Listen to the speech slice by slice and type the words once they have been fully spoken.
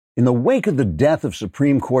In the wake of the death of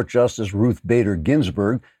Supreme Court Justice Ruth Bader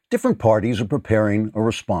Ginsburg, different parties are preparing a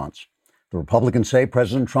response. The Republicans say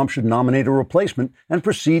President Trump should nominate a replacement and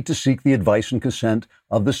proceed to seek the advice and consent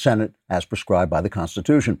of the Senate as prescribed by the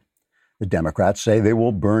Constitution. The Democrats say they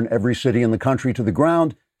will burn every city in the country to the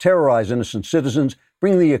ground, terrorize innocent citizens,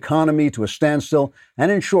 bring the economy to a standstill,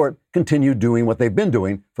 and in short, continue doing what they've been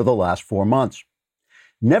doing for the last 4 months.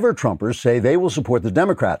 Never-Trumpers say they will support the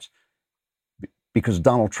Democrats because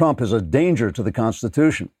Donald Trump is a danger to the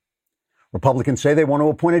Constitution. Republicans say they want to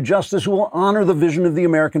appoint a justice who will honor the vision of the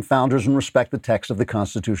American founders and respect the text of the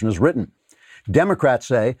Constitution as written. Democrats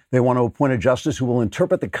say they want to appoint a justice who will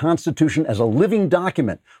interpret the Constitution as a living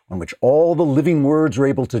document on which all the living words are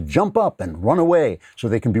able to jump up and run away so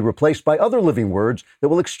they can be replaced by other living words that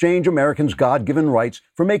will exchange Americans' God-given rights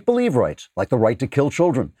for make-believe rights, like the right to kill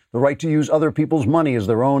children, the right to use other people's money as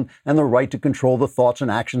their own, and the right to control the thoughts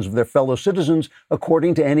and actions of their fellow citizens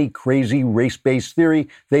according to any crazy race-based theory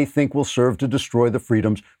they think will serve to destroy the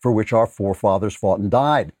freedoms for which our forefathers fought and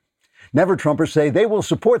died. Never-Trumpers say they will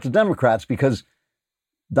support the Democrats because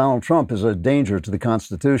Donald Trump is a danger to the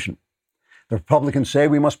Constitution. The Republicans say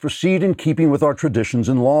we must proceed in keeping with our traditions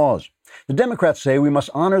and laws. The Democrats say we must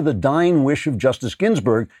honor the dying wish of Justice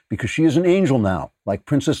Ginsburg because she is an angel now, like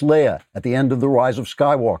Princess Leia at the end of The Rise of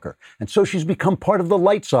Skywalker. And so she's become part of the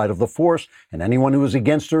light side of the Force, and anyone who is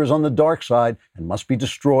against her is on the dark side and must be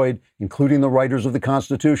destroyed, including the writers of the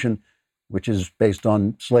Constitution, which is based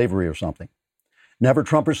on slavery or something.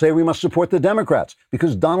 Never-Trumpers say we must support the Democrats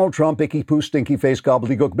because Donald Trump, icky poo, stinky face,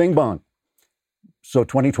 gobbledygook, bing bong. So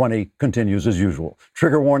 2020 continues as usual.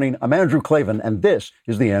 Trigger warning, I'm Andrew Klavan, and this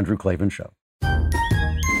is The Andrew Klavan Show. I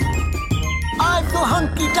feel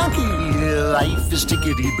hunky-dunky, life is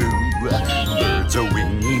tickety-boo. Birds are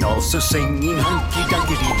winging, also singing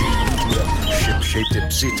hunky-dunky-doo. Ship-shaped,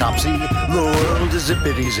 ipsy-topsy, the world is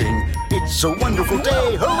zippity-zing. It's a wonderful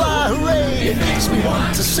day, hurrah, hooray! It makes me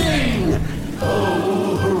want to sing.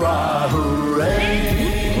 Oh, hurrah,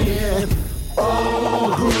 hooray!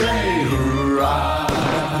 Oh, hooray, hurrah!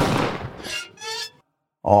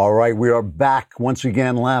 All right, we are back once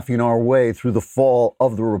again laughing our way through the fall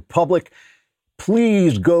of the Republic.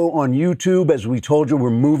 Please go on YouTube. As we told you, we're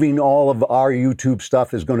moving all of our YouTube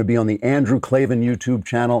stuff is going to be on the Andrew Klavan YouTube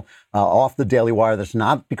channel off the Daily Wire. That's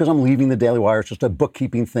not because I'm leaving the Daily Wire. It's just a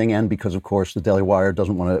bookkeeping thing, and because, of course, the Daily Wire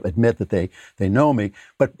doesn't want to admit that they know me.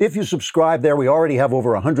 But if you subscribe there, we already have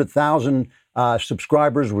over 100,000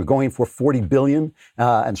 subscribers. We're going for 40 billion.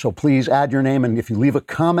 And so please add your name. And if you leave a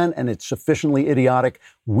comment and it's sufficiently idiotic,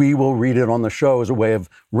 we will read it on the show as a way of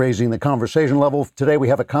raising the conversation level. Today, we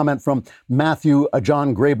have a comment from Matthew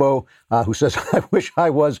John Grabo, who says, I wish I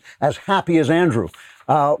was as happy as Andrew.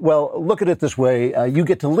 Well, look at it this way. You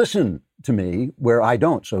get to listen to me where I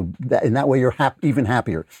don't. So in that way, you're even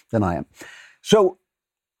happier than I am. So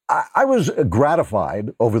I was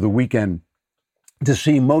gratified over the weekend to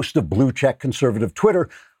see most of blue check conservative Twitter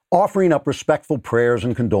offering up respectful prayers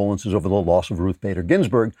and condolences over the loss of Ruth Bader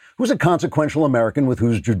Ginsburg, who was a consequential American with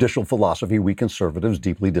whose judicial philosophy we conservatives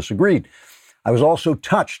deeply disagreed. I was also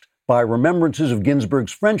touched by remembrances of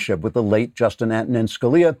Ginsburg's friendship with the late Justin Antonin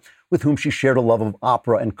Scalia, with whom she shared a love of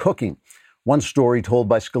opera and cooking. One story told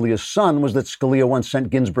by Scalia's son was that Scalia once sent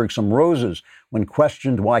Ginsburg some roses. When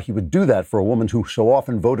questioned why he would do that for a woman who so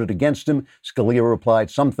often voted against him, Scalia replied,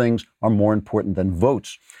 "Some things are more important than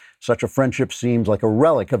votes." Such a friendship seems like a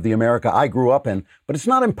relic of the America I grew up in, but it's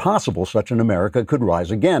not impossible such an America could rise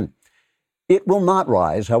again. It will not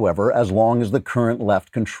rise, however, as long as the current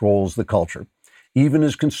left controls the culture. Even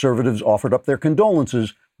as conservatives offered up their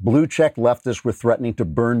condolences, blue-check leftists were threatening to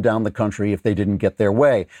burn down the country if they didn't get their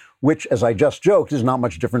way, which, as I just joked, is not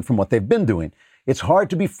much different from what they've been doing. It's hard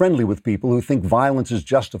to be friendly with people who think violence is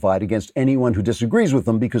justified against anyone who disagrees with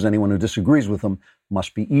them because anyone who disagrees with them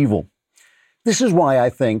must be evil. This is why I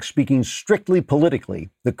think, speaking strictly politically,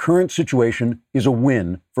 the current situation is a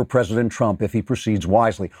win for President Trump if he proceeds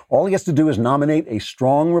wisely. All he has to do is nominate a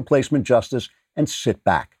strong replacement justice and sit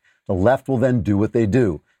back. The left will then do what they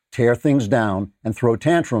do, tear things down and throw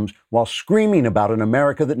tantrums while screaming about an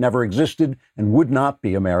America that never existed and would not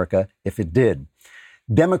be America if it did.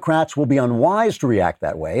 Democrats will be unwise to react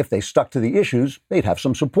that way. If they stuck to the issues, they'd have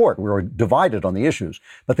some support. We're divided on the issues.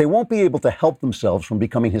 But they won't be able to help themselves from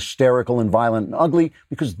becoming hysterical and violent and ugly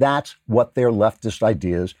because that's what their leftist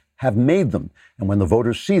ideas have made them. And when the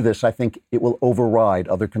voters see this, I think it will override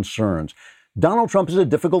other concerns. Donald Trump is a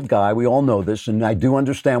difficult guy. We all know this, and I do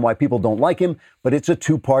understand why people don't like him, but it's a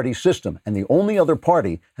two-party system. And the only other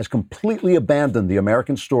party has completely abandoned the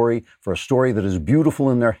American story for a story that is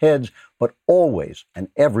beautiful in their heads, but always and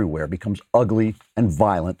everywhere becomes ugly and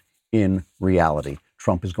violent in reality.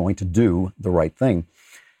 Trump is going to do the right thing.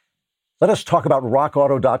 Let us talk about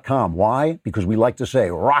rockauto.com. Why? Because we like to say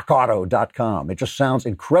rockauto.com. It just sounds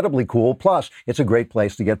incredibly cool. Plus, it's a great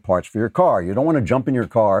place to get parts for your car. You don't want to jump in your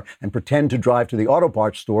car and pretend to drive to the auto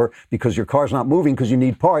parts store because your car's not moving because you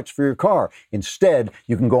need parts for your car. Instead,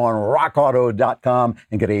 you can go on rockauto.com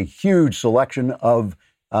and get a huge selection of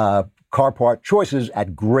car part choices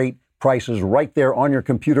at great prices right there on your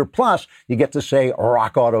computer. Plus, you get to say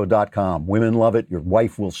rockauto.com. Women love it. Your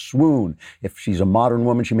wife will swoon. If she's a modern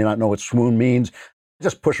woman, she may not know what swoon means.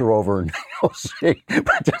 Just push her over and you'll see.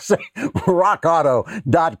 But just say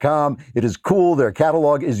rockauto.com. It is cool. Their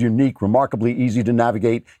catalog is unique, remarkably easy to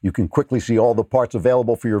navigate. You can quickly see all the parts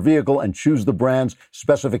available for your vehicle and choose the brands,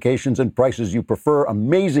 specifications, and prices you prefer.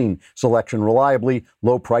 Amazing selection, reliably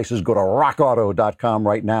low prices. Go to rockauto.com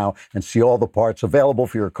right now and see all the parts available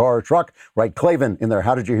for your car or truck. Write Klavan in their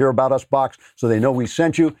How Did You Hear About Us box so they know we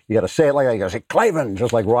sent you. You got to say it like that. You got to say Klavan,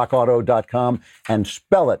 just like rockauto.com, and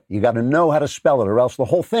spell it. You got to know how to spell it, or else the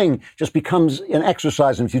whole thing just becomes an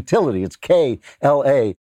exercise in futility. It's Klavan.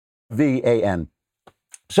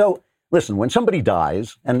 So listen, when somebody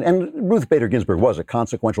dies, and Ruth Bader Ginsburg was a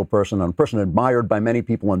consequential person, and a person admired by many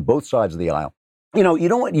people on both sides of the aisle. You know,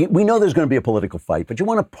 we know there's going to be a political fight, but you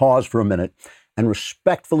want to pause for a minute and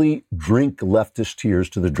respectfully drink leftist tears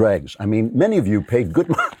to the dregs. I mean, many of you paid good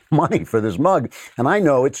money for this mug, and I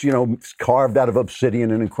know it's, it's carved out of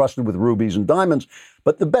obsidian and encrusted with rubies and diamonds,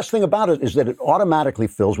 but the best thing about it is that it automatically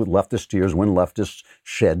fills with leftist tears when leftists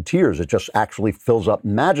shed tears. It just actually fills up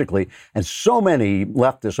magically, and so many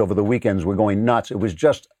leftists over the weekends were going nuts. It was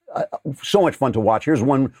just so much fun to watch. Here's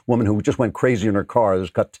one woman who just went crazy in her car. This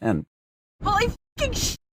is cut 10. Holy fucking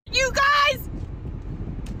shit, you guys!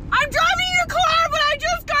 I'm driving your car, but I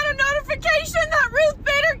just got a notification that Ruth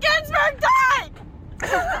Bader Ginsburg died!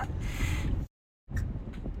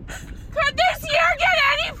 Could this year get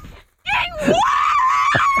any fucking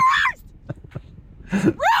worse?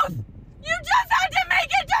 Ruth, you just had to make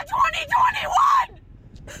it to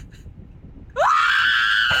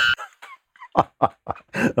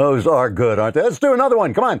 2021! Those are good, aren't they? Let's do another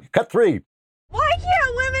one. Come on, cut 3. Why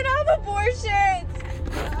can't women have abortions?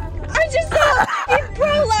 I just saw a fucking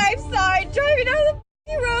pro-life sign driving down the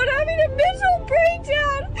fucking road having a mental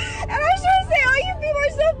breakdown. And I just want to say, all you people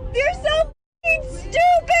you're so fucking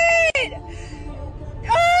stupid!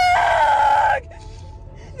 Ugh!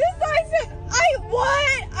 This sign says,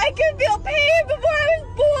 I could feel pain before I was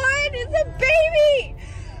born. It's a baby.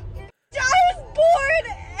 I was born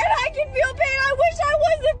and I can feel pain. I wish I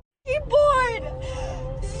wasn't fucking born.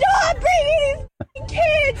 Stop bringing these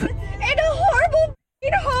kids into horrible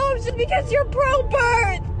homes just because you're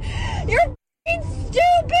pro-birth. You're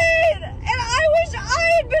stupid, and I wish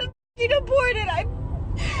I had been aborted.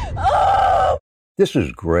 This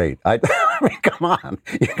is great. I mean, come on.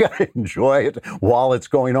 You got to enjoy it while it's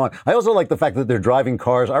going on. I also like the fact that they're driving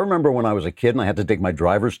cars. I remember when I was a kid and I had to take my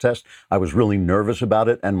driver's test, I was really nervous about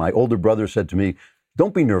it. And my older brother said to me,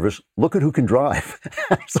 "Don't be nervous. Look at who can drive."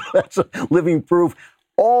 So that's a living proof.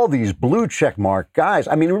 All these blue check mark guys.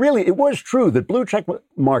 I mean, really, it was true that blue check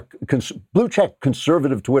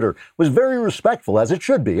conservative Twitter was very respectful, as it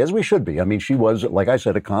should be, as we should be. I mean, she was, like I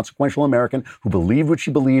said, a consequential American who believed what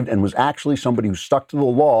she believed and was actually somebody who stuck to the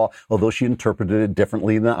law, although she interpreted it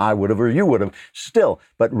differently than I would have or you would have. Still,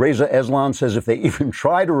 but Reza Eslan says if they even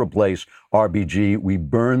try to replace RBG, we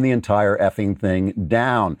burn the entire effing thing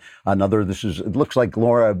down. It looks like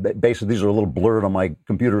Laura, basically, these are a little blurred on my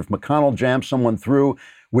computer. If McConnell jams someone through,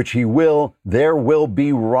 which he will, there will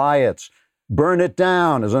be riots. Burn it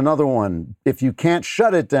down is another one. If you can't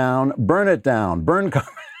shut it down, burn it down. They're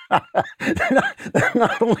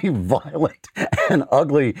not only violent and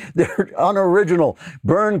ugly, they're unoriginal.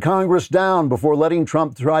 Burn Congress down before letting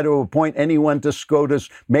Trump try to appoint anyone to SCOTUS.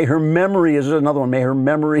 May her memory, is another one, may her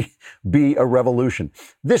memory be a revolution.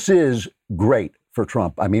 This is great for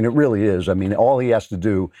Trump. I mean, it really is. I mean, all he has to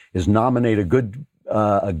do is nominate a good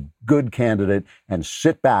candidate and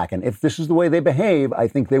sit back. And if this is the way they behave, I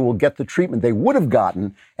think they will get the treatment they would have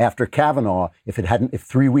gotten after Kavanaugh if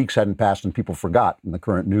 3 weeks hadn't passed and people forgot in the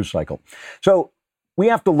current news cycle. So we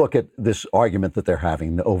have to look at this argument that they're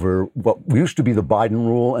having over what used to be the Biden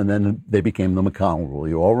rule, and then they became the McConnell rule.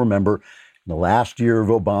 You all remember in the last year of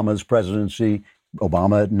Obama's presidency,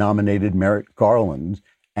 Obama nominated Merrick Garland,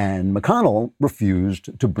 and McConnell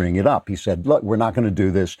refused to bring it up. He said, look, we're not going to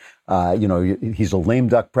do this. He's a lame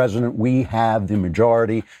duck president. We have the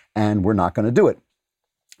majority and we're not going to do it.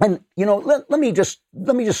 And, let me just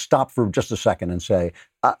stop for just a second and say,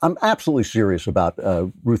 I'm absolutely serious about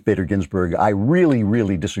Ruth Bader Ginsburg. I really,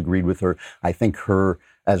 really disagreed with her. I think her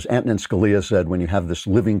as Antonin Scalia said, when you have this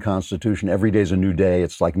living Constitution, every day is a new day.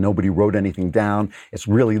 It's like nobody wrote anything down. It's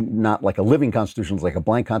really not like a living Constitution. It's like a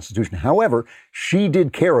blank Constitution. However, she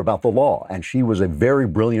did care about the law, and she was a very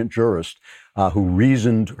brilliant jurist who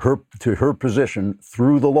reasoned to her position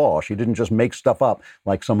through the law. She didn't just make stuff up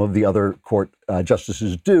like some of the other court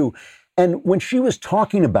justices do. And when she was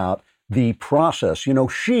talking about the process,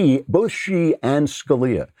 both she and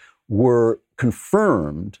Scalia were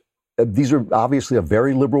confirmed. These are obviously a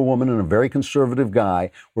very liberal woman and a very conservative guy,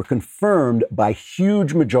 were confirmed by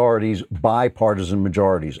huge majorities, bipartisan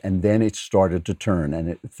majorities. And then it started to turn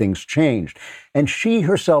and things changed. And she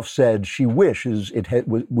herself said she wishes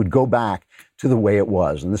would go back to the way it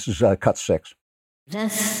was. And this is cut 6.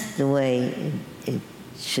 That's the way it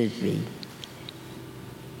should be.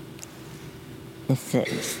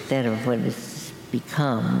 Instead of what it's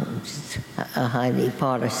become, which is a highly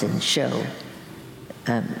partisan show.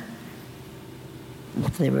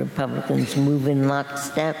 The Republicans move in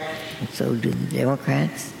lockstep, and so do the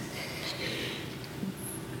Democrats.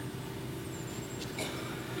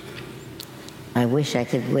 I wish I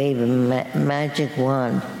could wave a magic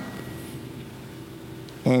wand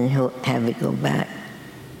and have it go back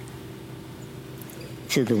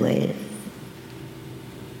to the way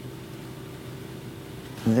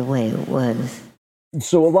it was.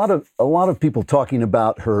 So a lot of people talking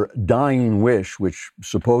about her dying wish, which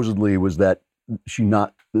supposedly was that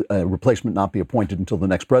a replacement not be appointed until the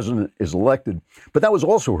next president is elected. But that was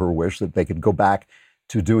also her wish, that they could go back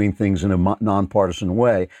to doing things in a nonpartisan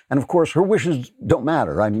way. And of course, her wishes don't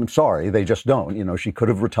matter. I'm sorry, they just don't. She could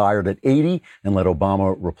have retired at 80 and let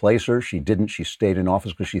Obama replace her. She didn't. She stayed in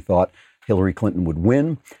office because she thought Hillary Clinton would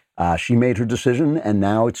win. She made her decision, and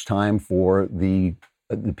now it's time for the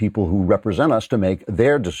people who represent us to make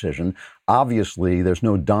their decision. Obviously, there's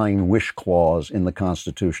no dying wish clause in the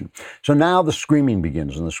Constitution. So now the screaming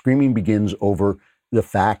begins, and the screaming begins over the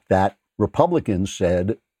fact that Republicans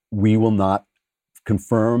said, we will not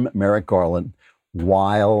confirm Merrick Garland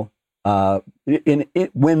while when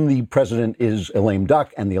the president is a lame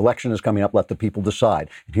duck and the election is coming up, let the people decide.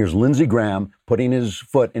 And here's Lindsey Graham putting his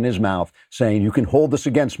foot in his mouth, saying, you can hold this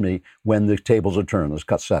against me when the tables are turned. Let's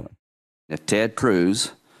cut 7. If Ted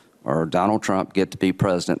Cruz or Donald Trump get to be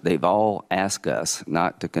president, they've all asked us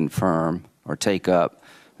not to confirm or take up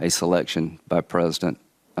a selection by President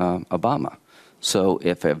Obama. So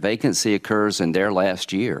if a vacancy occurs in their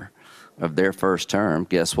last year of their first term,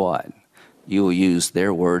 guess what? You will use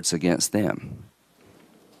their words against them.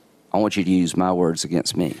 I want you to use my words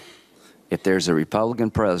against me. If there's a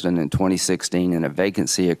Republican president in 2016 and a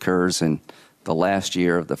vacancy occurs in the last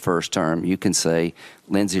year of the first term, you can say,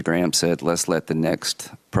 Lindsey Graham said, let's let the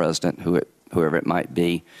next president, whoever it might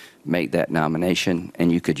be, make that nomination,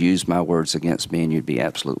 and you could use my words against me, and you'd be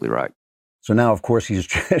absolutely right. So now, of course, he's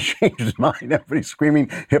changed his mind. Everybody's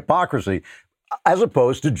screaming hypocrisy, as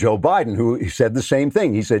opposed to Joe Biden, who he said the same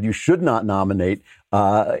thing. He said you should not nominate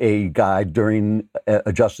a guy during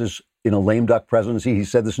a justice in a lame duck presidency. He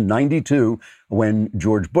said this in 92 when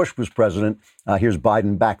George Bush was president. Here's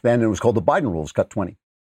Biden back then. It was called the Biden rules, cut 20.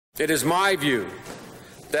 It is my view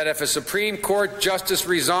that if a Supreme Court justice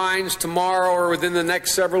resigns tomorrow or within the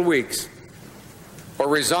next several weeks, or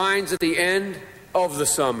resigns at the end of the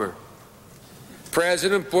summer,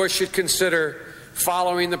 President Bush should consider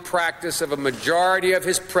following the practice of a majority of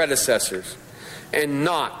his predecessors and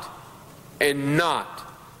not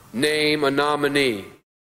name a nominee.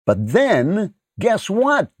 But then, guess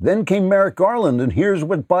what? Then came Merrick Garland, and here's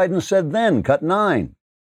what Biden said then, cut 9.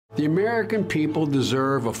 The American people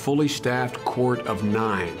deserve a fully staffed court of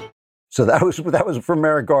 9. So that was for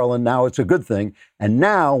Merrick Garland. Now it's a good thing. And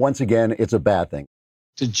now, once again, it's a bad thing.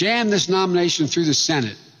 To jam this nomination through the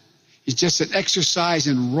Senate is just an exercise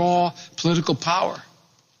in raw political power.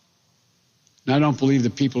 And I don't believe the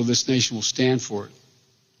people of this nation will stand for it.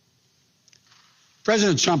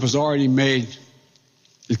 President Trump has already made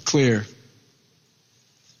it clear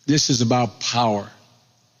this is about power,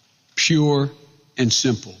 pure and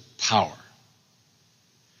simple power.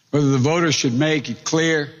 Whether the voters should make it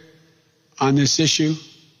clear on this issue,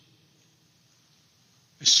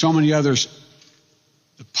 as so many others,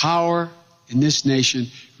 the power in this nation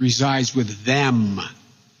resides with them,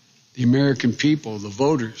 the American people, the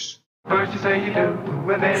voters. First you say you do,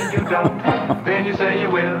 and then you don't. Then you say you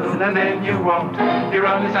will, and then you won't. You're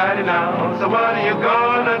undecided now, so what are you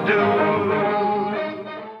gonna do?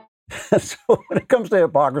 So when it comes to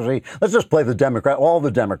hypocrisy, let's just play all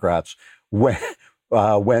the Democrats, when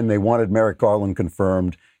they wanted Merrick Garland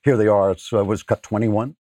confirmed. Here they are. So it was cut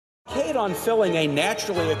 21. On filling a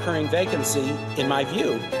naturally occurring vacancy, in my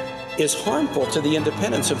view, is harmful to the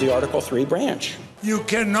independence of the Article III branch. You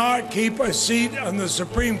cannot keep a seat on the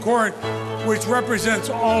Supreme Court, which represents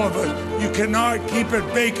all of us. You cannot keep it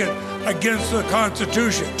vacant against the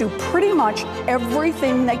Constitution. Do pretty much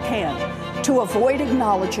everything they can to avoid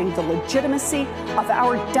acknowledging the legitimacy of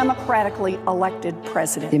our democratically elected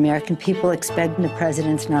president. The American people expect the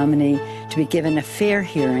president's nominee to be given a fair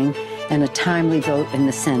hearing and a timely vote in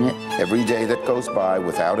the Senate. Every day that goes by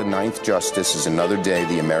without a ninth justice is another day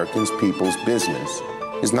the American people's business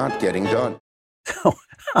is not getting done.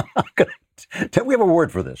 We have a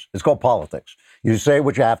word for this. It's called politics. You say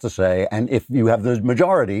what you have to say, and if you have the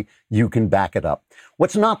majority, you can back it up.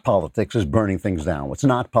 What's not politics is burning things down. What's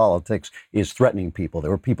not politics is threatening people. There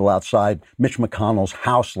were people outside Mitch McConnell's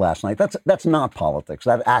house last night. That's not politics.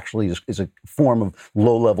 That actually is a form of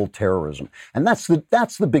low-level terrorism. And that's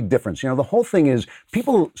the big difference. You know, the whole thing is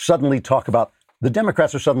people suddenly talk about the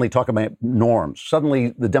Democrats are suddenly talking about norms.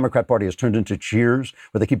 Suddenly, the Democrat Party has turned into Cheers,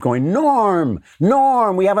 where they keep going, norm,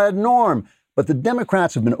 we have a norm. But the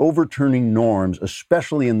Democrats have been overturning norms,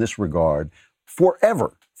 especially in this regard,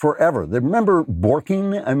 forever. Remember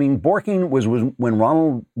Borking? I mean, Borking was when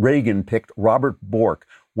Ronald Reagan picked Robert Bork,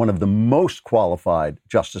 one of the most qualified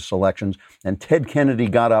justice selections, and Ted Kennedy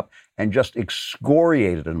got up and just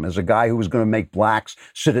excoriated him as a guy who was going to make blacks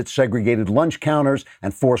sit at segregated lunch counters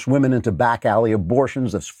and force women into back alley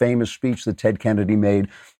abortions, this famous speech that Ted Kennedy made.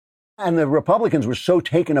 And the Republicans were so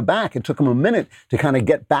taken aback, it took them a minute to kind of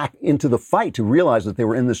get back into the fight, to realize that they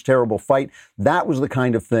were in this terrible fight. That was the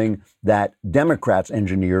kind of thing that Democrats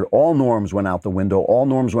engineered. All norms went out the window. All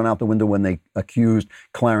norms went out the window when they accused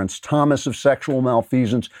Clarence Thomas of sexual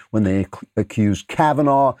malfeasance, when they accused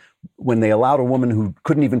Kavanaugh, when they allowed a woman who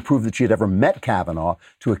couldn't even prove that she had ever met Kavanaugh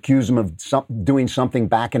to accuse him of doing something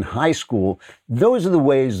back in high school. Those are the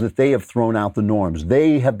ways that they have thrown out the norms.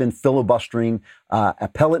 They have been filibustering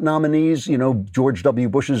appellate nominees. You know, George W.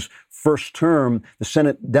 Bush's first term, the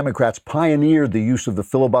Senate Democrats pioneered the use of the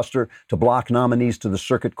filibuster to block nominees to the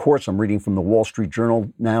circuit courts. I'm reading from the Wall Street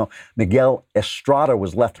Journal now. Miguel Estrada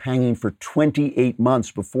was left hanging for 28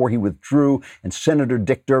 months before he withdrew, and Senator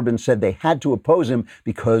Dick Durbin said they had to oppose him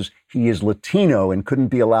because he is Latino and couldn't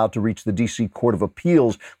be allowed to reach the D.C. Court of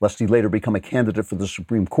Appeals lest he later become a candidate for the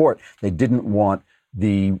Supreme Court. They didn't want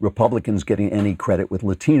the Republicans getting any credit with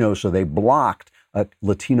Latinos, so they blocked a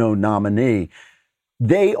Latino nominee.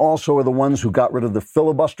 They also are the ones who got rid of the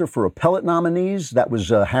filibuster for appellate nominees. That was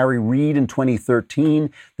Harry Reid in 2013.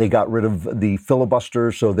 They got rid of the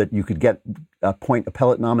filibuster so that you could appoint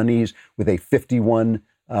appellate nominees with 51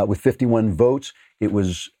 votes. It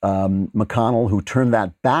was McConnell who turned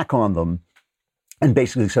that back on them and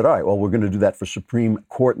basically said, all right, well, we're going to do that for Supreme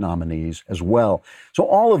Court nominees as well. So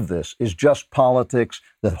all of this is just politics.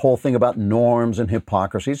 The whole thing about norms and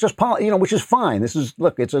hypocrisy, it's just, which is fine.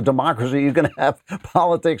 Look, it's a democracy. You're going to have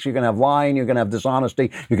politics. You're going to have lying. You're going to have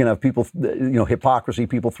dishonesty. You're going to have people, hypocrisy,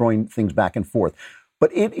 people throwing things back and forth.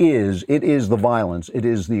 But it is the violence. It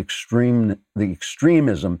is the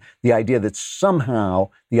extremism, the idea that somehow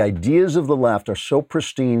the ideas of the left are so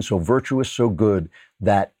pristine, so virtuous, so good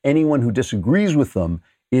that anyone who disagrees with them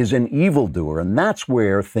is an evildoer, and that's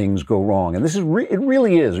where things go wrong. And this is it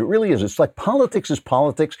really is. It's like politics is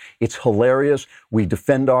politics. It's hilarious. We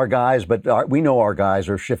defend our guys, but we know our guys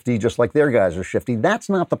are shifty, just like their guys are shifty. That's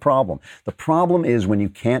not the problem. The problem is when you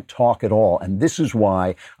can't talk at all, and this is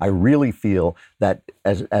why I really feel that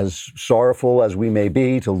as sorrowful as we may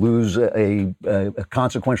be to lose a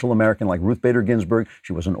consequential American like Ruth Bader Ginsburg,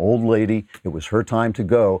 she was an old lady. It was her time to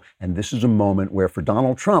go, and this is a moment where for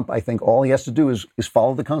Donald Trump, I think all he has to do is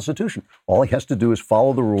follow the Constitution. All he has to do is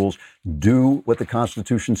follow the rules, do what the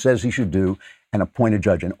Constitution says he should do, and appoint a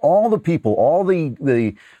judge. And all the people, all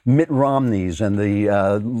the Mitt Romneys and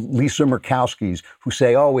the Lisa Murkowskis who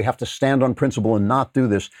say, oh, we have to stand on principle and not do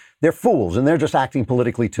this, they're fools, and they're just acting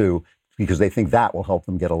politically too because they think that will help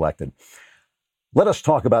them get elected. Let us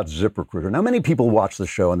talk about ZipRecruiter. Now, many people watch the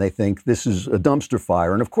show and they think this is a dumpster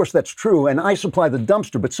fire. And of course, that's true. And I supply the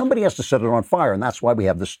dumpster, but somebody has to set it on fire. And that's why we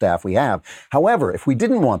have the staff we have. However, if we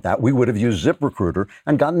didn't want that, we would have used ZipRecruiter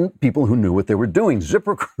and gotten people who knew what they were doing.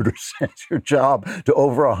 ZipRecruiter sends your job to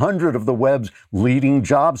over 100 of the web's leading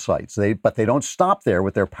job sites. But they don't stop there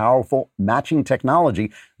with their powerful matching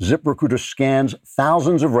technology. ZipRecruiter scans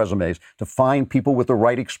thousands of resumes to find people with the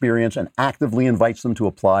right experience and actively invites them to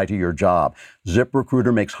apply to your job.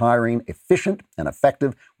 ZipRecruiter makes hiring efficient and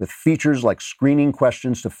effective with features like screening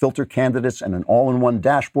questions to filter candidates and an all-in-one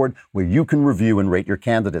dashboard where you can review and rate your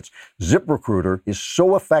candidates. ZipRecruiter is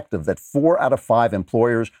so effective that 4 out of 5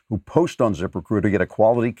 employers who post on ZipRecruiter get a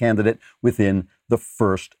quality candidate within the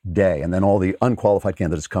first day. And then all the unqualified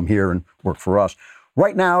candidates come here and work for us.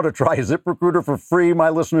 Right now, to try ZipRecruiter for free, my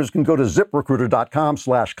listeners can go to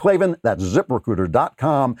ZipRecruiter.com/Klavan. That's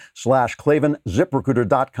ZipRecruiter.com/Klavan.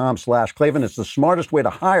 ZipRecruiter.com/Klavan. It's the smartest way to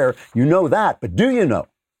hire. You know that. But do you know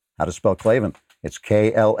how to spell Klavan? It's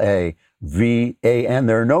Klavan.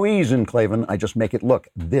 There are no E's in Klavan. I just make it look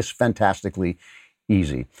this fantastically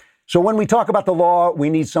easy. So when we talk about the law, we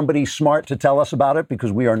need somebody smart to tell us about it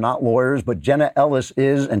because we are not lawyers, but Jenna Ellis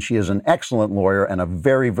is, and she is an excellent lawyer and a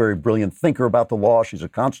very, very brilliant thinker about the law. She's a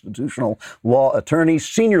constitutional law attorney,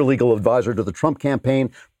 senior legal advisor to the Trump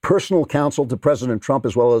campaign, personal counsel to President Trump,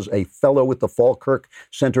 as well as a fellow with the Falkirk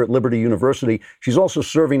Center at Liberty University. She's also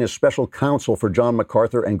serving as special counsel for John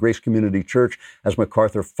MacArthur and Grace Community Church as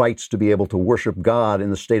MacArthur fights to be able to worship God in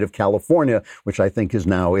the state of California, which I think is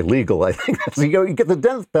now illegal. I think you get the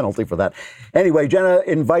death penalty for that. Anyway, Jenna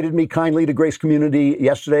invited me kindly to Grace Community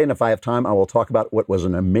yesterday, and if I have time, I will talk about what was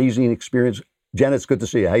an amazing experience. Jenna, it's good to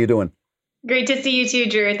see you. How you doing? Great to see you too,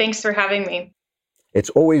 Drew. Thanks for having me. It's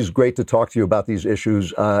always great to talk to you about these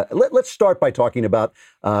issues. Let's start by talking about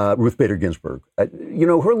Ruth Bader Ginsburg.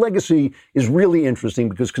 Her legacy is really interesting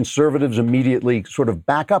because conservatives immediately sort of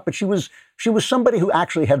back up, but she was somebody who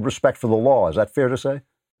actually had respect for the law. Is that fair to say?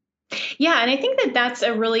 Yeah, and I think that that's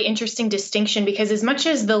a really interesting distinction because as much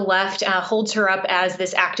as the left holds her up as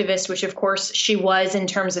this activist, which of course she was in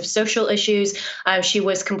terms of social issues, she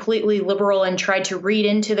was completely liberal and tried to read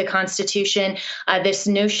into the Constitution this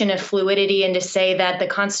notion of fluidity and to say that the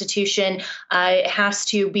Constitution has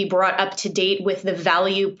to be brought up to date with the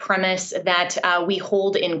value premise that we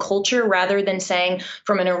hold in culture, rather than saying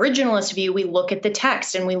from an originalist view, we look at the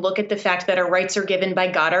text and we look at the fact that our rights are given by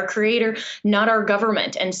God, our creator, not our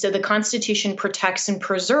government. And so the Constitution protects and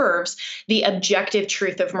preserves the objective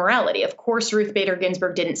truth of morality. Of course, Ruth Bader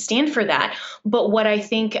Ginsburg didn't stand for that. But what I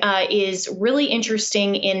think is really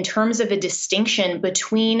interesting in terms of a distinction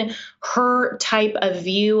between her type of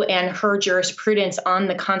view and her jurisprudence on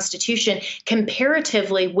the Constitution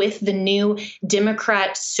comparatively with the new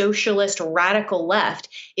Democrat, socialist, radical left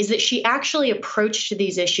is that she actually approached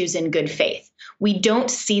these issues in good faith. We don't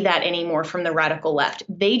see that anymore from the radical left.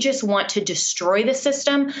 They just want to destroy the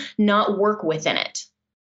system, not work within it.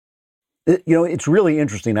 It's really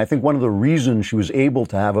interesting. I think one of the reasons she was able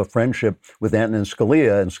to have a friendship with Antonin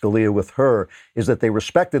Scalia and Scalia with her is that they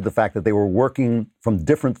respected the fact that they were working from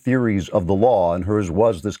different theories of the law, and hers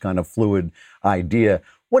was this kind of fluid idea.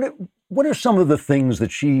 What are some of the things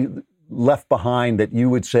that she left behind that you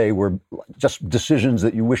would say were just decisions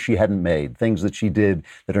that you wish she hadn't made, things that she did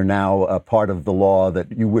that are now a part of the law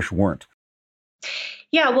that you wish weren't?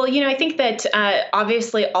 Yeah, well, I think that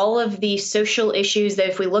obviously all of the social issues that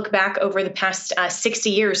if we look back over the past 60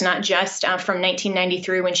 years, not just from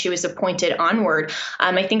 1993 when she was appointed onward,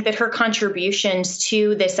 I think that her contributions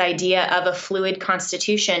to this idea of a fluid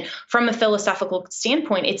constitution from a philosophical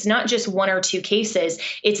standpoint, it's not just one or two cases.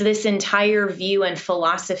 It's this entire view and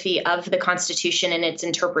philosophy of the Constitution and its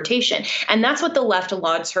interpretation. And that's what the left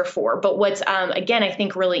lauds her for. But what's, again, I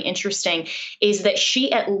think really interesting is that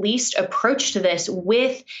she at least approached this with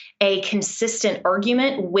a consistent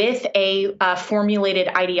argument, with a formulated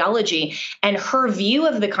ideology. And her view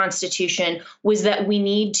of the Constitution was that we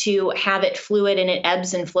need to have it fluid and it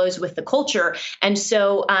ebbs and flows with the culture. And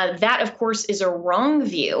so that, of course, is a wrong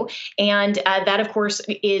view. And that, of course,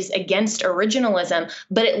 is against originalism.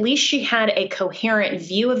 But at least she had a coherent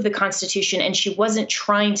view of the Constitution and she wasn't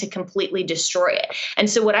trying to completely destroy it. And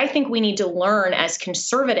so what I think we need to learn as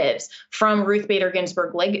conservatives from Ruth Bader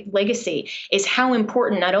Ginsburg legacy is how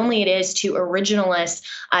important not only it is to originalists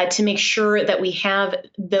to make sure that we have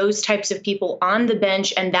those types of people on the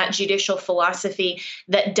bench and that judicial philosophy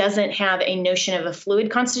that doesn't have a notion of a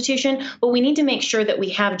fluid constitution, but we need to make sure that we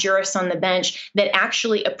have jurists on the bench that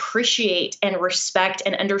actually appreciate and respect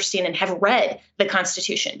and understand and have read the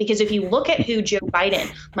Constitution. Because if you look at who Joe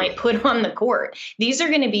Biden might put on the court, these are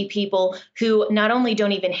going to be people who not only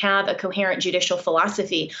don't even have a coherent judicial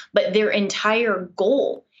philosophy, but their entire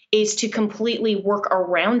goal is to completely work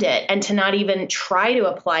around it and to not even try to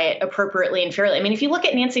apply it appropriately and fairly. I mean, if you look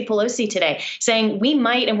at Nancy Pelosi today saying we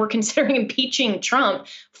might and we're considering impeaching Trump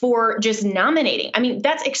for just nominating. I mean,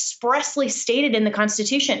 that's expressly stated in the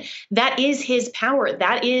Constitution. That is his power.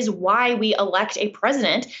 That is why we elect a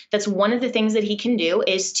president. That's one of the things that he can do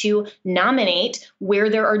is to nominate where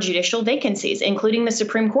there are judicial vacancies, including the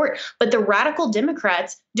Supreme Court. But the radical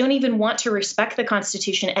Democrats don't even want to respect the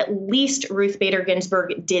Constitution. At least Ruth Bader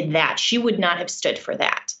Ginsburg did that. She would not have stood for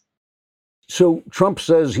that. So Trump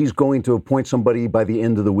says he's going to appoint somebody by the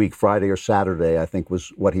end of the week, Friday or Saturday, I think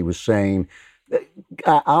was what he was saying.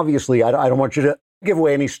 Obviously, I don't want you to give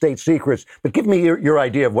away any state secrets, but give me your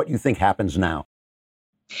idea of what you think happens now.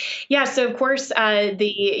 Yeah, so of course,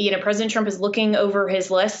 President Trump is looking over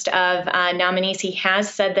his list of nominees. He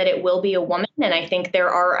has said that it will be a woman, and I think there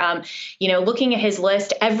are, looking at his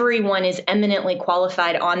list, everyone is eminently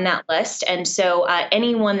qualified on that list, and so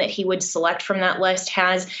anyone that he would select from that list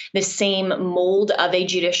has the same mold of a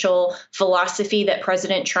judicial philosophy that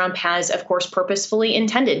President Trump has, of course, purposefully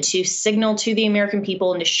intended to signal to the American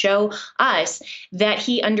people and to show us that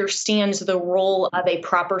he understands the role of a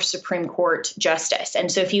proper Supreme Court justice.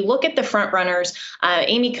 And so if you look at the front runners,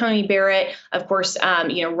 Amy Coney Barrett, of course,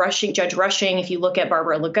 Judge Rushing, if you look at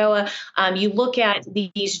Barbara Lagoa, you look at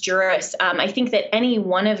these jurists, I think that any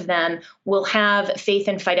one of them will have faith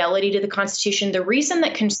and fidelity to the Constitution. The reason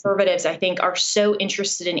that conservatives, I think, are so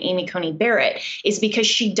interested in Amy Coney Barrett is because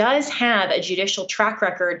she does have a judicial track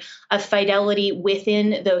record of fidelity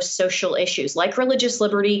within those social issues, like religious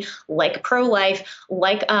liberty, like pro-life,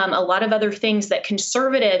 like a lot of other things that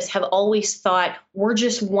conservatives have always thought we're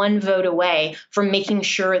just one vote away from making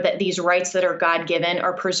sure that these rights that are God-given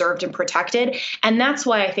are preserved and protected. And that's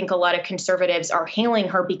why I think a lot of conservatives are hailing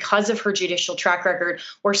her, because of her judicial track record,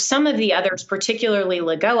 where some of the others, particularly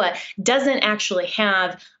Lagoa, doesn't actually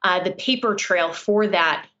have the paper trail for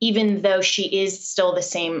that, even though she is still the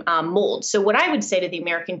same mold. So what I would say to the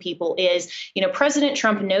American people is, President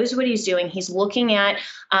Trump knows what he's doing. He's looking at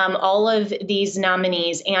all of these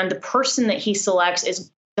nominees, and the person that he selects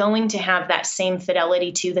is going to have that same fidelity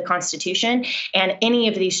to the Constitution, and any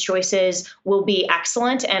of these choices will be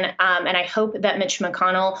excellent. And I hope that Mitch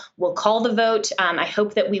McConnell will call the vote. I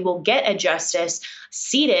hope that we will get a justice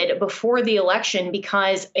seated before the election,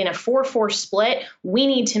 because in a 4-4 split, we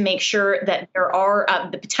need to make sure that there are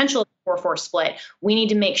the potential 4-4 split. We need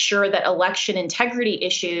to make sure that election integrity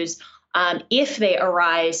issues, if they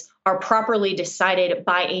arise, are properly decided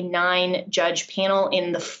by a 9-judge panel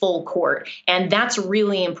in the full court. And that's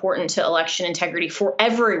really important to election integrity for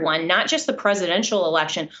everyone, not just the presidential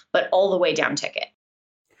election, but all the way down ticket.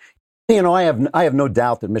 I have no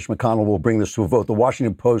doubt that Mitch McConnell will bring this to a vote. The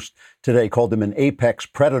Washington Post today called him an apex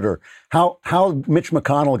predator. How Mitch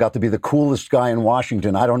McConnell got to be the coolest guy in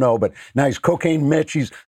Washington, I don't know, but now he's Cocaine Mitch.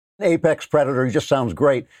 He's an apex predator. He just sounds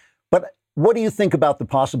great. But what do you think about the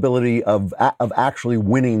possibility of actually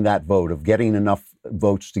winning that vote, of getting enough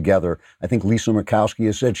votes together? I think Lisa Murkowski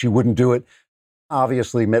has said she wouldn't do it.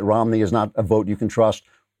 Obviously, Mitt Romney is not a vote you can trust.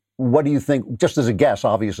 What do you think, just as a guess,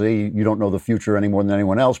 obviously, you don't know the future any more than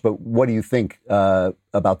anyone else, but what do you think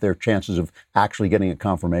about their chances of actually getting a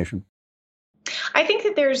confirmation? I think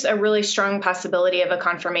that there's a really strong possibility of a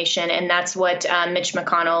confirmation, and that's what Mitch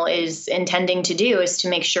McConnell is intending to do, is to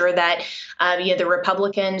make sure that the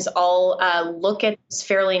Republicans all look at this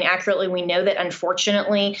fairly and accurately. We know that,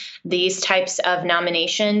 unfortunately, these types of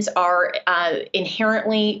nominations are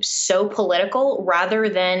inherently so political, rather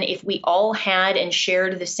than if we all had and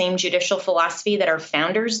shared the same judicial philosophy that our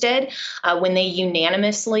founders did when they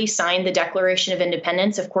unanimously signed the Declaration of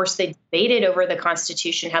Independence. Of course, they debated over the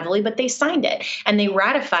Constitution heavily, but they signed it and they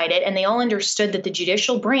ratified it, and they all understood that the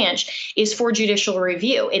judicial branch is for judicial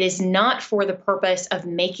review. It is not for the purpose of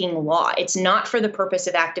making law. It's not for the purpose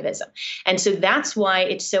of activism. And so that's why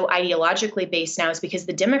it's so ideologically based now, is because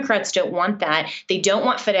the Democrats don't want that. They don't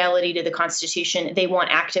want fidelity to the Constitution. They want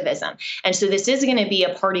activism. And so this is going to be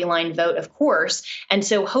a party line vote, of course. And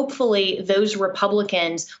so hopefully those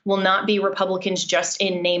Republicans will not be Republicans just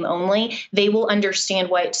in name only. They will understand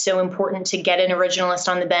why it's so important to get an originalist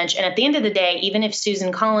on the bench. And at the end of the day, even if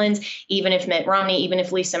Susan Collins, even if Mitt Romney, even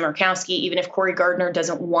if Lisa Murkowski, even if Cory Gardner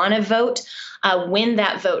doesn't want to vote, when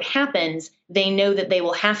that vote happens, they know that they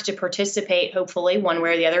will have to participate, hopefully, one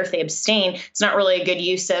way or the other. If they abstain, it's not really a good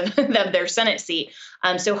use of their Senate seat.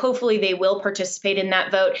 So hopefully they will participate in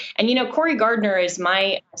that vote. And, Cory Gardner is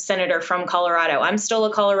my senator from Colorado. I'm still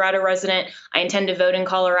a Colorado resident. I intend to vote in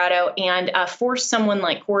Colorado. And for someone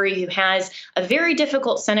like Cory, who has a very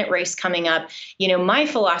difficult Senate race coming up, my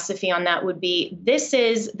philosophy on that would be, this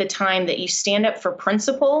is the time that you stand up for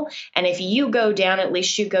principle. And if you go down, at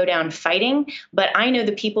least you go down fighting. But I know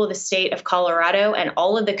the people of the state of Colorado and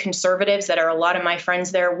all of the conservatives that are a lot of my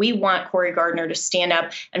friends there, we want Cory Gardner to stand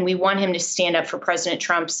up, and we want him to stand up for President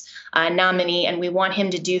Trump's nominee, and we want him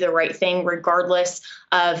to do the right thing regardless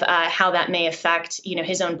of how that may affect,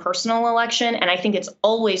 his own personal election. And I think it's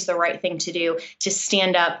always the right thing to do, to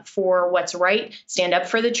stand up for what's right, stand up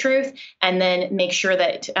for the truth, and then make sure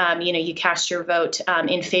that, you cast your vote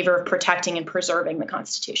in favor of protecting and preserving the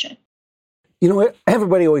Constitution.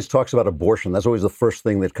 Everybody always talks about abortion. That's always the first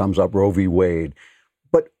thing that comes up, Roe v. Wade.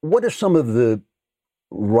 But what are some of the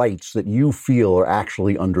rights that you feel are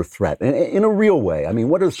actually under threat in a real way? I mean,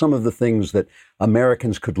 what are some of the things that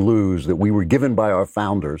Americans could lose that we were given by our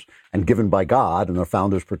founders and given by God and our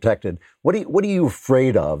founders protected? What are you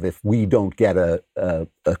afraid of if we don't get a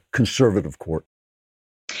conservative court?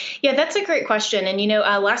 Yeah, that's a great question. And,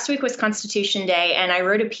 last week was Constitution Day, and I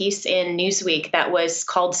wrote a piece in Newsweek that was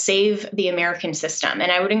called Save the American System.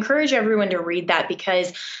 And I would encourage everyone to read that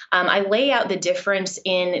because I lay out the difference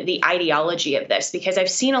in the ideology of this, because I've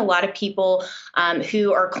seen a lot of people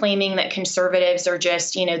who are claiming that conservatives are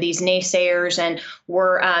just, these naysayers and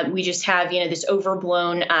we just have, this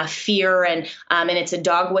overblown fear and it's a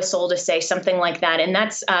dog whistle to say something like that. And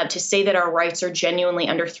that's to say that our rights are genuinely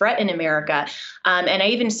under threat in America. And I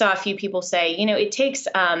even saw a few people say, it takes,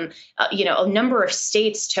 a number of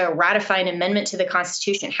states to ratify an amendment to the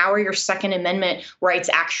Constitution. How are your Second Amendment rights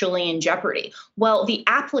actually in jeopardy? Well, the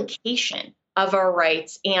application of our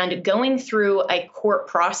rights and going through a court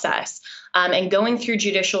process and going through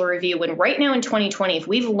judicial review. When right now in 2020, if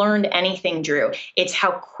we've learned anything, Drew, it's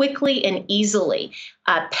how quickly and easily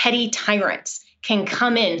petty tyrants can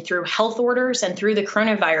come in through health orders and through the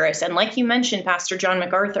coronavirus. And like you mentioned, Pastor John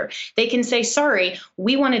MacArthur, they can say, sorry,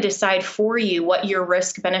 we want to decide for you what your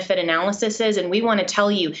risk-benefit analysis is. And we want to tell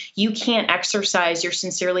you, you can't exercise your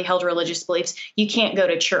sincerely held religious beliefs. You can't go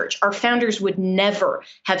to church. Our founders would never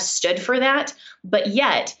have stood for that. But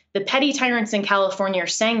yet, the petty tyrants in California are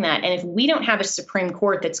saying that. And if we don't have a Supreme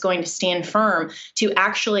Court that's going to stand firm to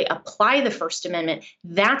actually apply the First Amendment,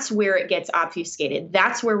 that's where it gets obfuscated.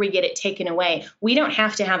 That's where we get it taken away. We don't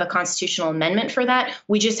have to have a constitutional amendment for that.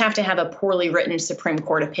 We just have to have a poorly written Supreme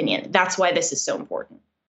Court opinion. That's why this is so important.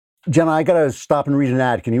 Jenna, I got to stop and read an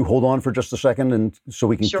ad. Can you hold on for just a second and so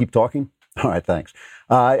we can keep talking? All right, thanks.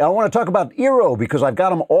 I want to talk about Eero because I've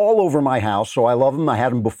got them all over my house, so I love them. I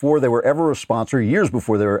had them before they were ever a sponsor, years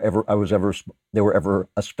before they were ever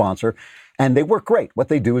a sponsor, and they work great. What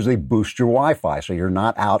they do is they boost your Wi-Fi, so you're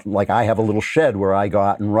not out like I have a little shed where I go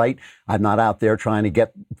out and write. I'm not out there trying to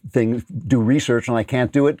get things, do research, and I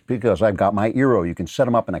can't do it because I've got my Eero. You can set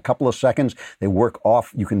them up in a couple of seconds. They work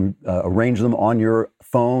off. You can arrange them on your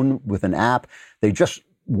phone with an app. They just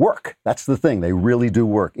work. That's the thing. They really do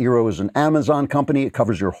work. Eero is an Amazon company. It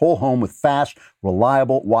covers your whole home with fast,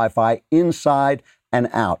 reliable Wi-Fi inside and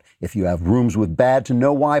out. If you have rooms with bad to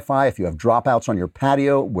no Wi-Fi, if you have dropouts on your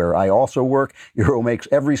patio, where I also work, Eero makes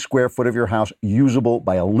every square foot of your house usable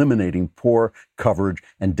by eliminating poor coverage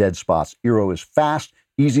and dead spots. Eero is fast,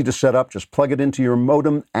 easy to set up. Just plug it into your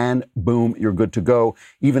modem and boom, you're good to go.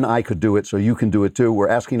 Even I could do it, so you can do it too. We're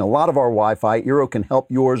asking a lot of our Wi-Fi. Eero can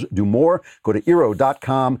help yours do more. Go to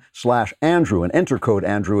Eero.com/Andrew and enter code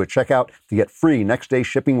Andrew at checkout to get free next day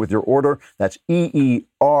shipping with your order. That's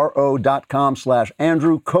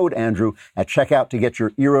EERO.com/Andrew, code Andrew at checkout to get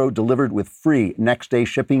your Eero delivered with free next day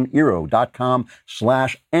shipping.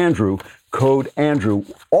 Eero.com/Andrew. Code Andrew.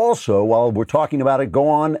 Also, while we're talking about it, go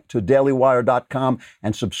on to dailywire.com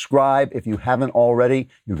and subscribe if you haven't already.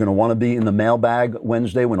 You're going to want to be in the mailbag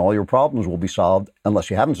Wednesday when all your problems will be solved, unless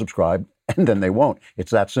you haven't subscribed, and then they won't.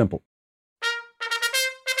 It's that simple.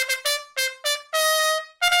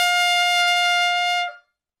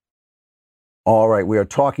 All right, we are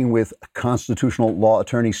talking with constitutional law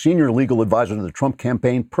attorney, senior legal advisor to the Trump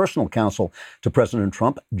campaign, personal counsel to President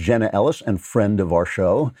Trump, Jenna Ellis, and friend of our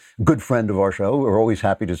show, good friend of our show. We're always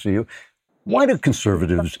happy to see you. Why do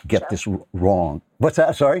conservatives get this wrong? What's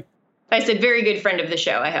that? Sorry? I said very good friend of the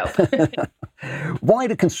show, I hope. Why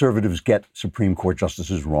do conservatives get Supreme Court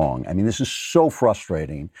justices wrong? I mean, this is so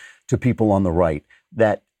frustrating to people on the right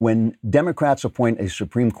that when Democrats appoint a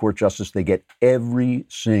Supreme Court justice, they get every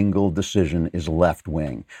single decision is left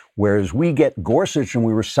wing. Whereas we get Gorsuch, and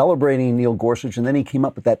we were celebrating Neil Gorsuch, and then he came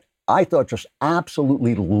up with that, I thought, just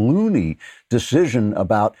absolutely loony decision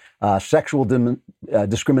about sexual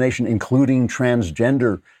discrimination, including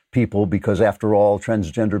transgender people, because after all,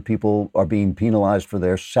 transgender people are being penalized for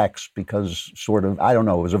their sex because sort of, I don't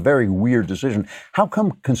know, it was a very weird decision. How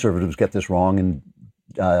come conservatives get this wrong and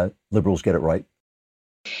liberals get it right?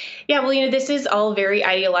 Yeah, well, this is all very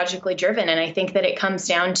ideologically driven, and I think that it comes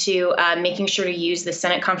down to making sure to use the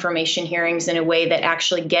Senate confirmation hearings in a way that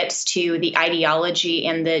actually gets to the ideology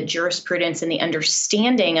and the jurisprudence and the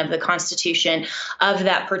understanding of the Constitution of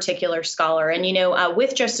that particular scholar. And,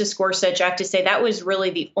 with Justice Gorsuch, I have to say that was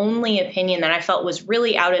really the only opinion that I felt was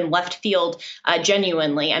really out in left field,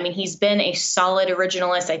 genuinely. I mean, he's been a solid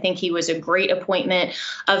originalist. I think he was a great appointment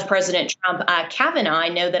of President Trump. Kavanaugh, I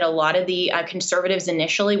know that a lot of the conservatives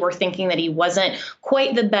initially were thinking that he wasn't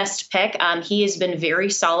quite the best pick. He has been very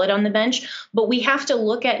solid on the bench, but we have to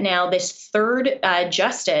look at now this third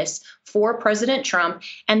justice for President Trump.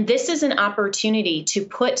 And this is an opportunity to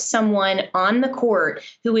put someone on the court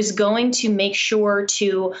who is going to make sure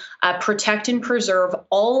to protect and preserve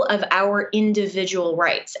all of our individual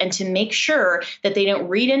rights, and to make sure that they don't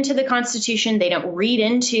read into the Constitution, they don't read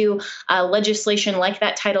into legislation like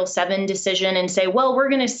that Title VII decision and say, well, we're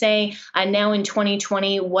going to say now in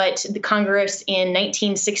 2020 what the Congress in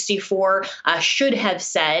 1964 should have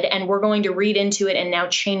said, and we're going to read into it and now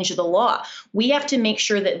change the law. We have to make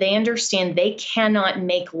sure that they understand they cannot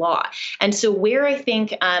make law. And so where I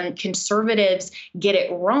think conservatives get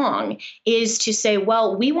it wrong is to say,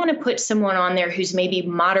 well, we want to put someone on there who's maybe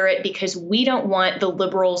moderate because we don't want the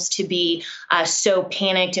liberals to be so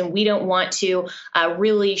panicked, and we don't want to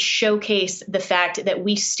really showcase the fact that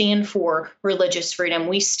we stand for religious freedom.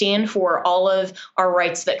 We stand for all of our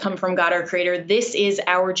rights that come from God, our Creator. This is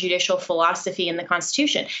our judicial philosophy in the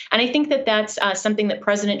Constitution. And I think that that's something that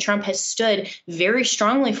President Trump has stood very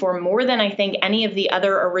strongly for, more than I think any of the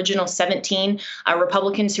other original 17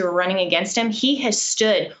 Republicans who are running against him. He has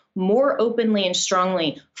stood more openly and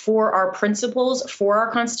strongly for our principles, for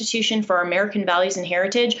our Constitution, for our American values and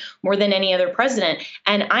heritage, more than any other president.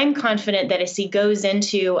 And I'm confident that as he goes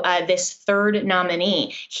into this third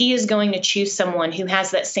nominee, he is going to choose someone who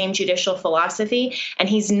has that same judicial philosophy, and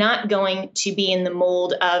he's not going to be in the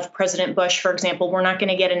mold of President Bush, for example. We're not going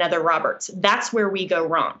to get another Roberts. That's where we go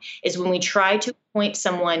wrong, is when we try to appoint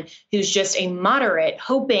someone who's just a moderate,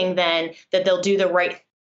 hoping then that they'll do the right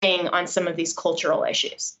thing on some of these cultural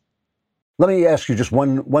issues. Let me ask you just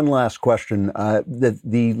one last question.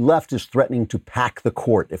 The left is threatening to pack the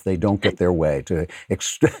court if they don't get their way, to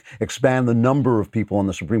expand the number of people on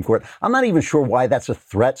the Supreme Court. I'm not even sure why that's a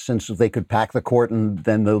threat, since they could pack the court and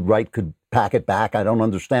then the right could pack it back. I don't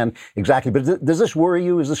understand exactly. But does this worry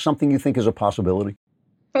you? Is this something you think is a possibility?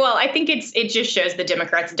 Well, I think it just shows the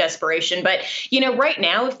Democrats' desperation. But, right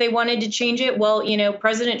now, if they wanted to change it, well,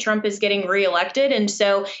 President Trump is getting reelected. And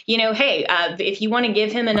so, hey, if you want to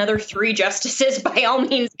give him another 3 justices, by all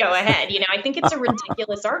means, go ahead. I think it's a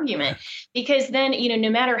ridiculous argument, because then, no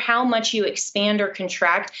matter how much you expand or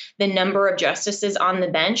contract the number of justices on the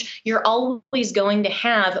bench, you're always going to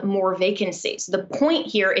have more vacancies. The point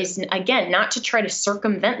here is, again, not to try to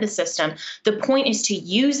circumvent the system. The point is to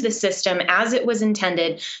use the system as it was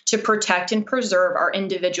intended, to protect and preserve our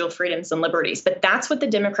individual freedoms and liberties. But that's what the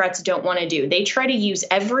Democrats don't want to do. They try to use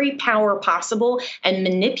every power possible and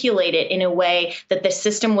manipulate it in a way that the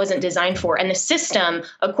system wasn't designed for. And the system,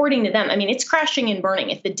 according to them, it's crashing and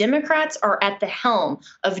burning. If the Democrats are at the helm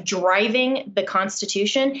of driving the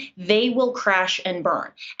Constitution, they will crash and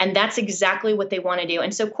burn. And that's exactly what they want to do.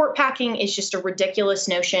 And so court packing is just a ridiculous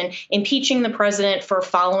notion. Impeaching the president for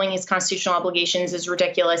following his constitutional obligations is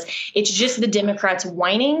ridiculous. It's just the Democrats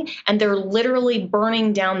whining, and they're literally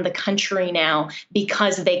burning down the country now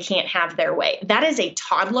because they can't have their way. That is a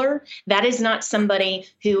toddler. That is not somebody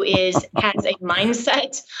who has a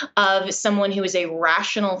mindset of someone who is a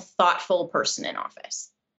rational, thoughtful person in office.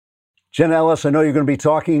 Jen Ellis, I know you're going to be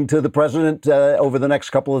talking to the president over the next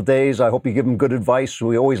couple of days. I hope you give him good advice.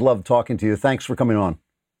 We always love talking to you. Thanks for coming on.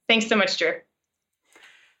 Thanks so much, Drew.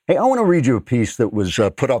 Hey, I want to read you a piece that was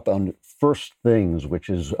put up on First Things, which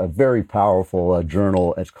is a very powerful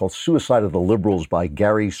journal. It's called Suicide of the Liberals by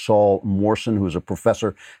Gary Saul Morson, who is a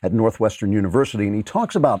professor at Northwestern University. And he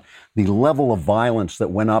talks about the level of violence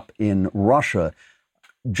that went up in Russia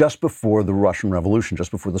just before the Russian Revolution,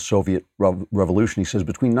 just before the Soviet Revolution. He says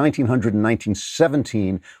between 1900 and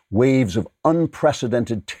 1917, waves of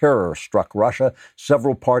unprecedented terror struck Russia.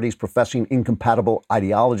 Several parties professing incompatible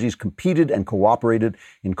ideologies competed and cooperated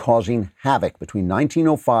in causing havoc. Between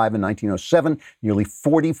 1905 and 1907, nearly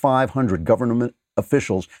 4,500 government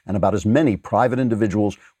officials and about as many private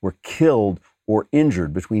individuals were killed or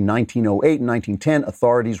injured. Between 1908 and 1910,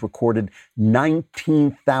 authorities recorded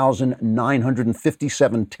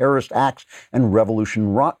 19,957 terrorist acts and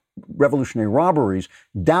revolutionary robberies,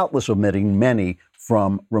 doubtless omitting many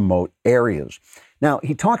from remote areas. Now,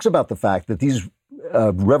 he talks about the fact that these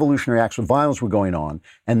revolutionary acts of violence were going on,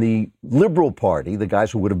 and the Liberal Party, the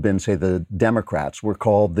guys who would have been, say, the Democrats, were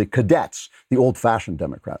called the Cadets, the old-fashioned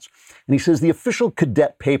Democrats. And he says the official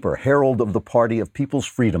cadet paper, Herald of the Party of People's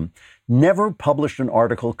Freedom, never published an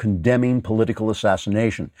article condemning political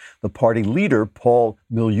assassination. The party leader, Paul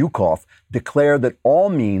Milyukov, declared that all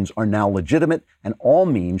means are now legitimate and all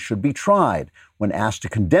means should be tried. When asked to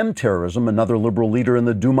condemn terrorism, another liberal leader in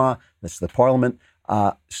the Duma, that's the parliament,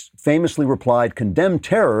 famously replied, "Condemn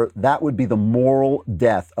terror, that would be the moral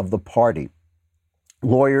death of the party."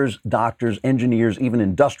 Lawyers, doctors, engineers, even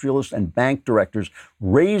industrialists and bank directors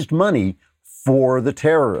raised money for the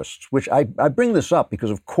terrorists, which I bring this up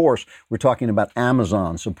because, of course, we're talking about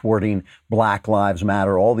Amazon supporting Black Lives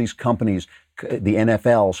Matter, all these companies, the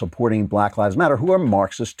NFL supporting Black Lives Matter, who are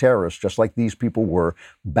Marxist terrorists, just like these people were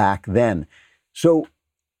back then. So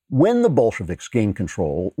when the Bolsheviks gained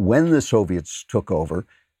control, when the Soviets took over,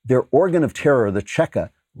 their organ of terror, the Cheka,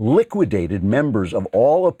 liquidated members of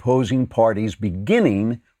all opposing parties,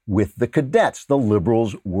 beginning with the cadets. The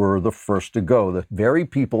liberals were the first to go. The very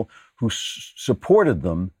people who supported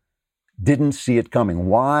them didn't see it coming.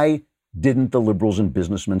 Why didn't the liberals and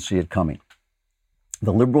businessmen see it coming?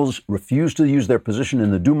 The liberals refused to use their position in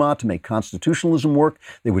the Duma to make constitutionalism work.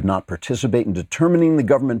 They would not participate in determining the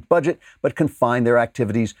government budget, but confined their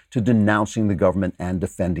activities to denouncing the government and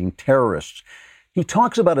defending terrorists. He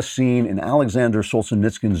talks about a scene in Alexander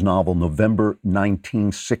Solzhenitsyn's novel, November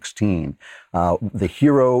 1916. The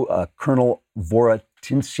hero, Colonel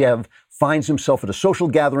Vorotintsev, finds himself at a social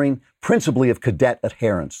gathering, principally of cadet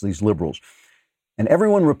adherents, these liberals. And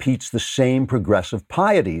everyone repeats the same progressive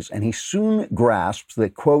pieties, and he soon grasps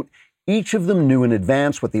that, quote, each of them knew in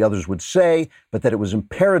advance what the others would say, but that it was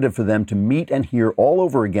imperative for them to meet and hear all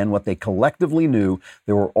over again what they collectively knew.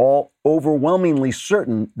 They were all overwhelmingly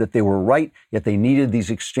certain that they were right, yet they needed these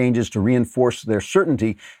exchanges to reinforce their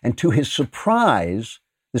certainty. And to his surprise,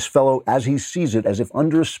 this fellow, as he sees it, as if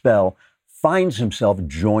under a spell, finds himself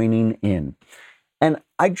joining in. And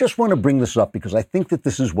I just want to bring this up because I think that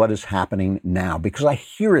this is what is happening now, because I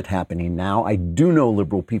hear it happening now. I do know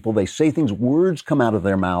liberal people. They say things, words come out of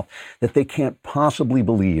their mouth that they can't possibly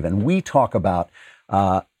believe. And we talk about,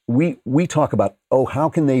 we talk about, oh, how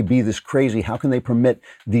can they be this crazy? How can they permit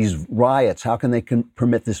these riots? How can they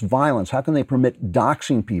permit this violence? How can they permit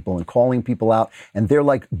doxing people and calling people out? And they're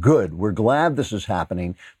like, good, we're glad this is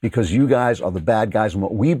happening because you guys are the bad guys and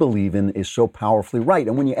what we believe in is so powerfully right.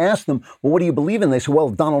 And when you ask them, well, what do you believe in? They say, well,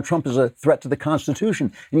 Donald Trump is a threat to the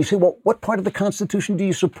Constitution. And you say, well, what part of the Constitution do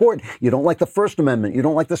you support? You don't like the First Amendment. You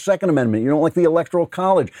don't like the Second Amendment. You don't like the Electoral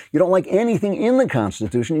College. You don't like anything in the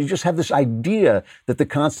Constitution. You just have this idea that the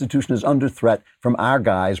Constitution is under threat from our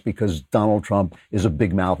guys because Donald Trump is a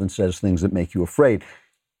big mouth and says things that make you afraid.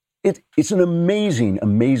 It's an amazing,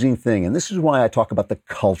 amazing thing. And this is why I talk about the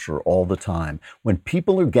culture all the time. When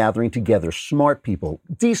people are gathering together, smart people,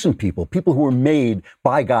 decent people, people who are made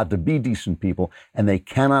by God to be decent people, and they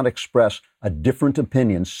cannot express a different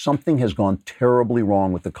opinion, something has gone terribly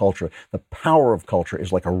wrong with the culture. The power of culture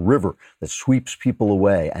is like a river that sweeps people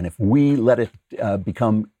away. And if we let it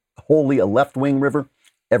become wholly a left-wing river,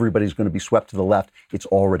 everybody's going to be swept to the left. It's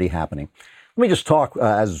already happening. Let me just talk,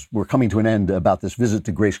 as we're coming to an end, about this visit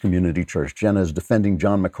to Grace Community Church. Jenna is defending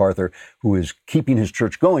John MacArthur, who is keeping his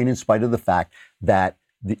church going in spite of the fact that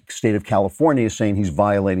the state of California is saying he's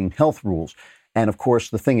violating health rules. And of course,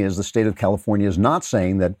 the thing is, the state of California is not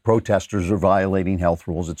saying that protesters are violating health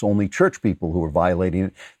rules. It's only church people who are violating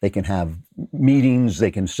it. They can have meetings,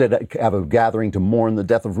 they can have a gathering to mourn the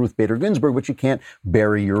death of Ruth Bader Ginsburg, but you can't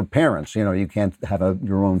bury your parents. You know, you can't have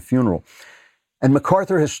your own funeral. And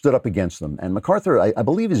MacArthur has stood up against them. And MacArthur, I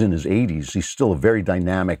believe, is in his 80s. He's still a very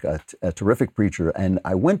dynamic, a terrific preacher. And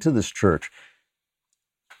I went to this church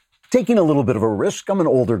taking a little bit of a risk. I'm an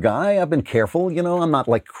older guy. I've been careful. You know, I'm not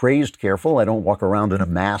like crazed careful. I don't walk around in a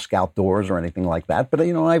mask outdoors or anything like that. But,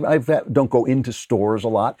 you know, I don't go into stores a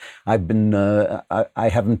lot. I've been, I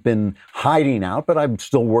haven't been hiding out, but I'm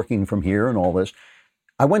still working from here and all this.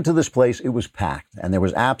 I went to this place, it was packed, and there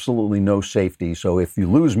was absolutely no safety. So if you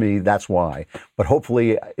lose me, that's why. But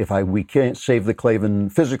hopefully, we can't save the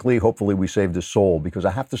Klavan physically, hopefully we saved his soul, because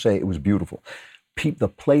I have to say it was beautiful. The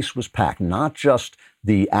place was packed, not just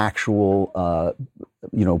the actual,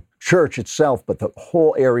 church itself, but the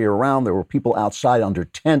whole area around. There were people outside under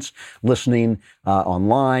tents listening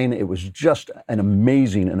online. It was just an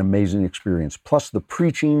amazing experience. Plus the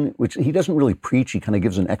preaching, which he doesn't really preach. He kind of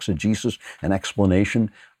gives an exegesis, an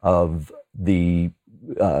explanation of the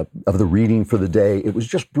reading for the day. It was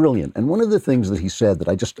just brilliant. And one of the things that he said that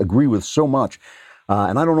I just agree with so much,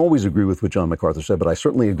 and I don't always agree with what John MacArthur said, but I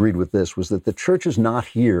certainly agreed with this, was that the church is not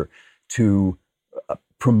here to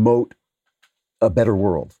promote a better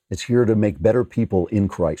world. It's here to make better people in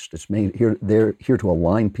Christ. They're here to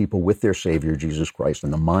align people with their Savior, Jesus Christ,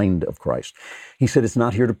 and the mind of Christ. He said it's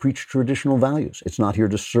not here to preach traditional values. It's not here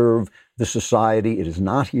to serve the society. It is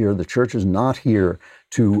not here, the church is not here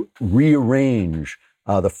to rearrange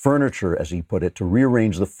the furniture, as he put it, to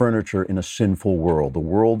rearrange the furniture in a sinful world. The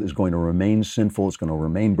world is going to remain sinful. It's going to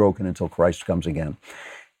remain broken until Christ comes again.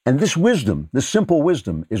 And this wisdom, this simple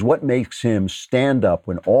wisdom, is what makes him stand up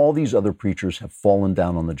when all these other preachers have fallen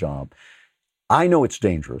down on the job. I know it's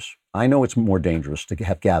dangerous. I know it's more dangerous to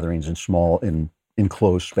have gatherings in small,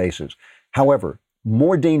 enclosed spaces. However,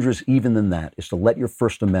 more dangerous even than that is to let your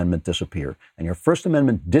First Amendment disappear. And your First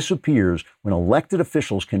Amendment disappears when elected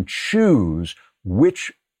officials can choose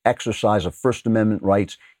which exercise of First Amendment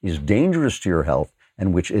rights is dangerous to your health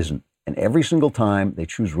and which isn't. And every single time they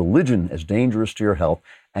choose religion as dangerous to your health,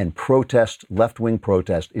 and protest, left-wing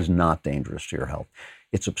protest, is not dangerous to your health.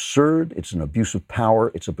 It's absurd. It's an abuse of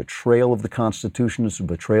power. It's a betrayal of the Constitution. It's a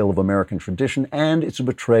betrayal of American tradition. And it's a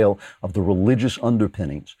betrayal of the religious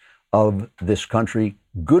underpinnings of this country.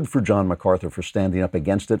 Good for John MacArthur for standing up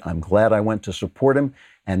against it. I'm glad I went to support him,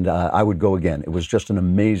 and I would go again. It was just an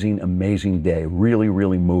amazing, amazing day. Really,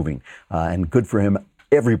 really moving, and good for him.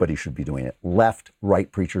 Everybody should be doing it. Left,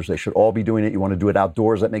 right preachers, they should all be doing it. You want to do it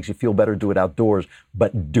outdoors, that makes you feel better, do it outdoors,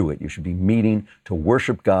 but do it. You should be meeting to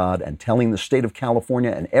worship God and telling the state of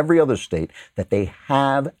California and every other state that they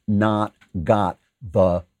have not got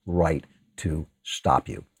the right to stop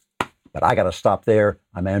you. But I got to stop there.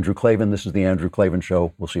 I'm Andrew Klavan. This is The Andrew Klavan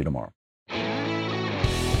Show. We'll see you tomorrow.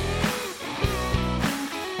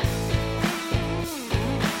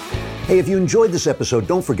 Hey, if you enjoyed this episode,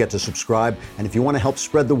 don't forget to subscribe. And if you want to help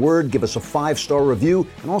spread the word, give us a 5-star review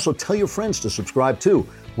and also tell your friends to subscribe too.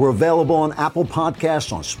 We're available on Apple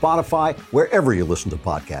Podcasts, on Spotify, wherever you listen to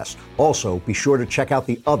podcasts. Also, be sure to check out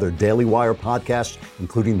the other Daily Wire podcasts,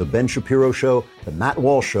 including The Ben Shapiro Show, The Matt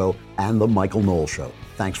Walsh Show, and The Michael Knowles Show.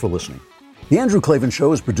 Thanks for listening. The Andrew Klavan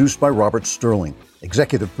Show is produced by Robert Sterling.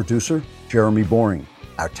 Executive producer, Jeremy Boring.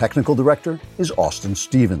 Our technical director is Austin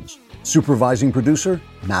Stevens. Supervising producer,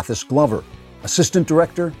 Mathis Glover. Assistant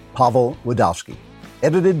director, Pavel Wadowski.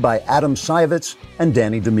 Edited by Adam Sayevitz and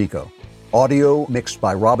Danny D'Amico. Audio mixed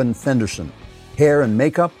by Robin Fenderson. Hair and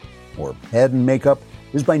makeup, or head and makeup,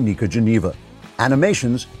 is by Nika Geneva.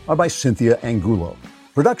 Animations are by Cynthia Angulo.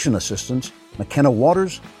 Production assistants, McKenna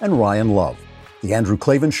Waters and Ryan Love. The Andrew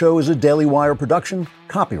Klavan Show is a Daily Wire production.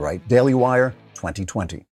 Copyright Daily Wire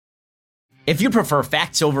 2020. If you prefer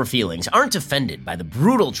facts over feelings, aren't offended by the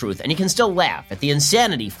brutal truth, and you can still laugh at the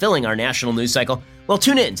insanity filling our national news cycle, well,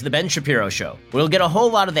 tune in to The Ben Shapiro Show. We'll get a whole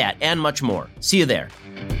lot of that and much more. See you there.